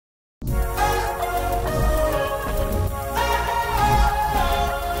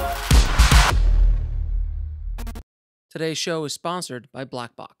Today's show is sponsored by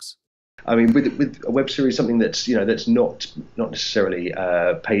Blackbox. I mean, with a web series, something that's that's not necessarily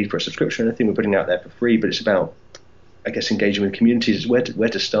paid for a subscription or anything, we're putting out there for free, but it's about, I guess, engaging with communities. Where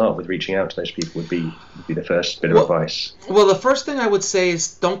to start with reaching out to those people would be the first bit of advice. Well, the first thing I would say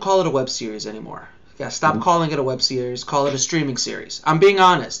is don't call it a web series anymore. Yeah, stop calling it a web series. Call it a streaming series. I'm being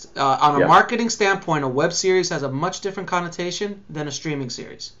honest. On a marketing standpoint, a web series has a much different connotation than a streaming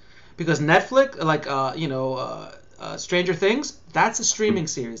series, because Netflix, like Stranger Things, that's a streaming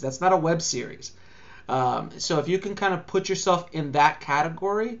series. That's not a web series. So if you can kind of put yourself in that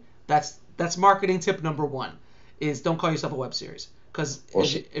category, that's marketing tip number one, is don't call yourself a web series. Because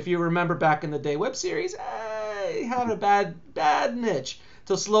if you remember back in the day, web series had a bad niche.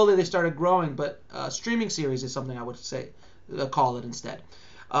 Till slowly they started growing, but streaming series is something I would say call it instead.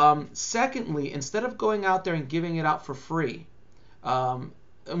 Secondly, instead of going out there and giving it out for free,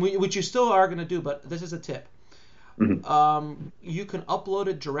 which you still are going to do, but this is a tip. You can upload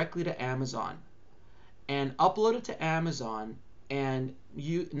it directly to Amazon, and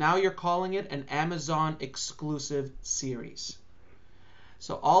now you're calling it an Amazon exclusive series.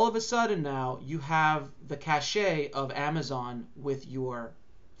 So all of a sudden now you have the cachet of Amazon with your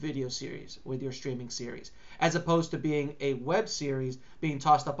video series, with your streaming series, as opposed to being a web series being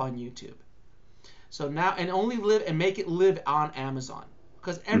tossed up on YouTube. So now, and make it live on Amazon,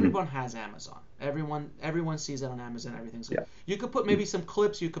 because everyone has Amazon. Everyone sees it on Amazon. Everything. So you could put maybe some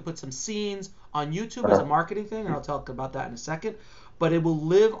clips. You could put some scenes on YouTube as a marketing thing, and I'll talk about that in a second. But it will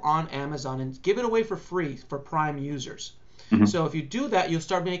live on Amazon and give it away for free for Prime users. So if you do that, you'll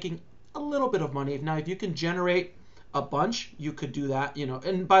start making a little bit of money. Now, if you can generate a bunch, you could do that.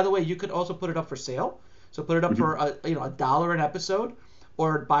 And by the way, you could also put it up for sale. So put it up for $1 an episode,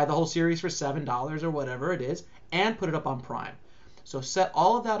 or buy the whole series for $7 or whatever it is, and put it up on Prime. So set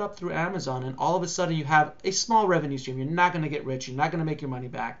all of that up through Amazon, and all of a sudden you have a small revenue stream. You're not going to get rich. You're not going to make your money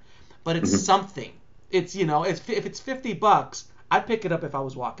back, but it's something. It's if it's $50, I'd pick it up if I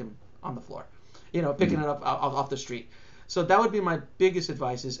was walking on the floor, picking it up off the street. So that would be my biggest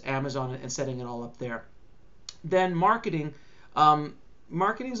advice, is Amazon and setting it all up there. Then marketing.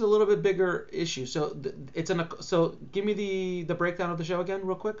 Marketing is a little bit bigger issue. So so give me the breakdown of the show again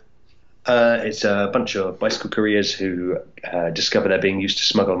real quick. It's a bunch of bicycle couriers who discover they're being used to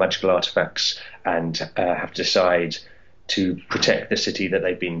smuggle magical artifacts and have to decide to protect the city that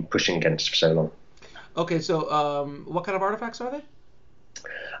they've been pushing against for so long. Okay, so what kind of artifacts are they?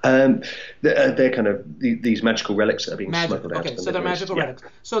 They're kind of these magical relics that are being smuggled out. Okay, so they're magical relics.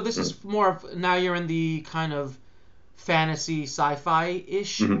 So this is more of, now you're in the kind of fantasy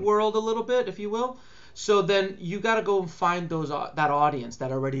sci-fi-ish world a little bit, if you will. So then you got to go and find that audience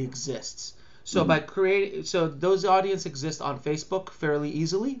that already exists. So those audience exist on Facebook fairly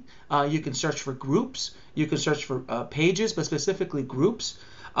easily. You can search for groups. You can search for pages, but specifically groups.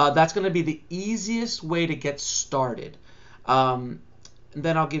 That's going to be the easiest way to get started.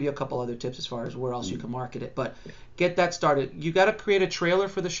 Then I'll give you a couple other tips as far as where else you can market it. But get that started. You got to create a trailer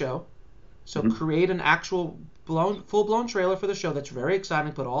for the show. So create an actual full-blown trailer for the show that's very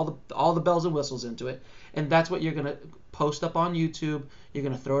exciting. Put all the bells and whistles into it, and that's what you're gonna post up on YouTube. You're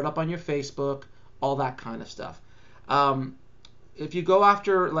gonna throw it up on your Facebook, all that kind of stuff. If you go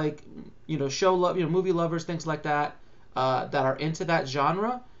after movie lovers, things like that, that are into that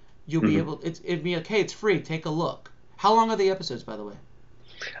genre, you'll be able. It'd be okay. It's free. Take a look. How long are the episodes, by the way?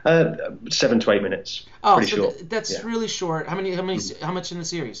 7 to 8 minutes. Oh, pretty so short. That's really short. How much in the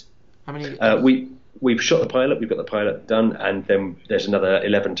series? How many? We've shot the pilot. We've got the pilot done, and then there's another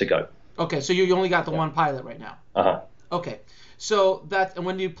 11 to go. Okay, so you only got the one pilot right now. Okay, so and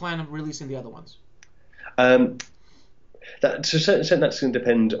when do you plan on releasing the other ones? To a certain extent, that's going to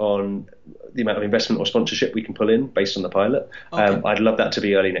depend on the amount of investment or sponsorship we can pull in based on the pilot. Okay. I'd love that to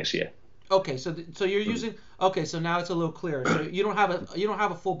be early next year. Okay, so you're using. Okay, so now it's a little clearer. So you don't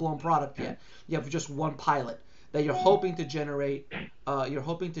have a full blown product yet. You have just one pilot that you're hoping to generate. You're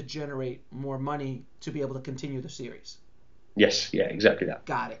hoping to generate more money to be able to continue the series. Yes, yeah, exactly that.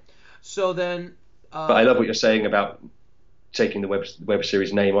 Got it. So then. But I love what you're saying about taking the web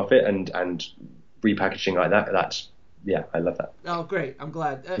series name off it and repackaging like that. I love that. Oh, great! I'm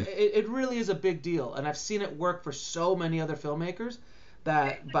glad. It really is a big deal, and I've seen it work for so many other filmmakers.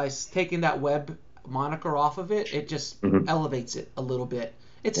 That by taking that web moniker off of it, it just elevates it a little bit.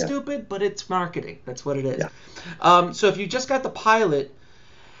 It's stupid, but it's marketing. That's what it is. Yeah. So if you just got the pilot,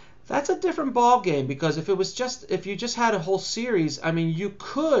 that's a different ball game, because if you just had a whole series, I mean, you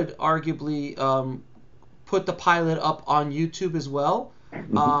could arguably put the pilot up on YouTube as well.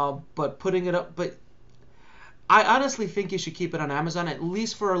 But I honestly think you should keep it on Amazon at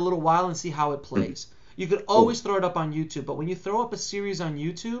least for a little while and see how it plays. You could always throw it up on YouTube, but when you throw up a series on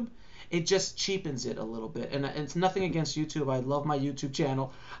YouTube, it just cheapens it a little bit. And it's nothing against YouTube. I love my YouTube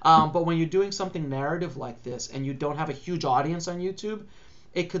channel. But when you're doing something narrative like this and you don't have a huge audience on YouTube,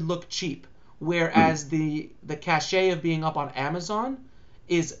 it could look cheap. Whereas the cachet of being up on Amazon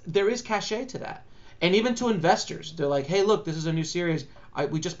there is cachet to that. And even to investors, they're like, hey, look, this is a new series.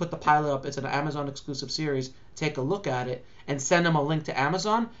 We just put the pilot up. It's an Amazon exclusive series. Take a look at it and send them a link to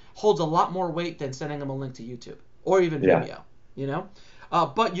Amazon. Holds a lot more weight than sending them a link to YouTube or even Vimeo, you know?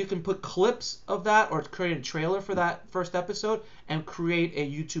 But you can put clips of that or create a trailer for that first episode and create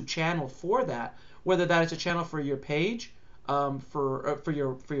a YouTube channel for that, whether that is a channel for your page, for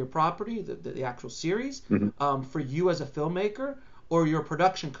your property, the actual series, for you as a filmmaker or your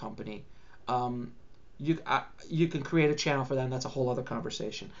production company. You can create a channel for that, and that's a whole other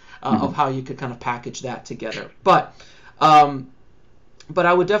conversation of how you could kind of package that together. But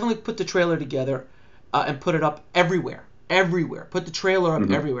I would definitely put the trailer together and put it up everywhere. Put the trailer up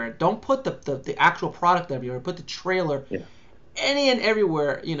everywhere. Don't put the actual product everywhere. Put the trailer any and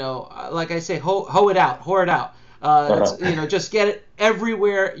everywhere. You know, like I say, hoe it out. You know, just get it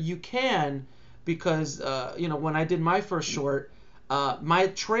everywhere you can, because you know, when I did my first short, my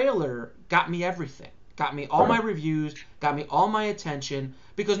trailer got me everything. Got me all my reviews, got me all my attention,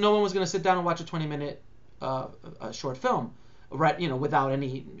 because no one was going to sit down and watch a 20-minute short film, right? You know, without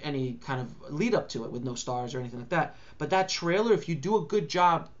any kind of lead up to it, with no stars or anything like that. But that trailer, if you do a good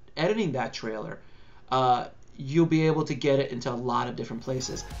job editing that trailer, you'll be able to get it into a lot of different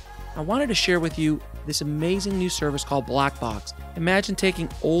places. I wanted to share with you this amazing new service called Blackbox. Imagine taking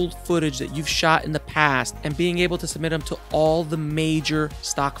old footage that you've shot in the past and being able to submit them to all the major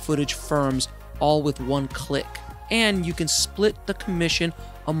stock footage firms, all with one click. And you can split the commission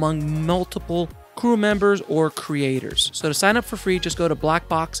among multiple crew members or creators. So to sign up for free, just go to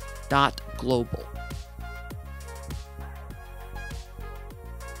blackbox.global.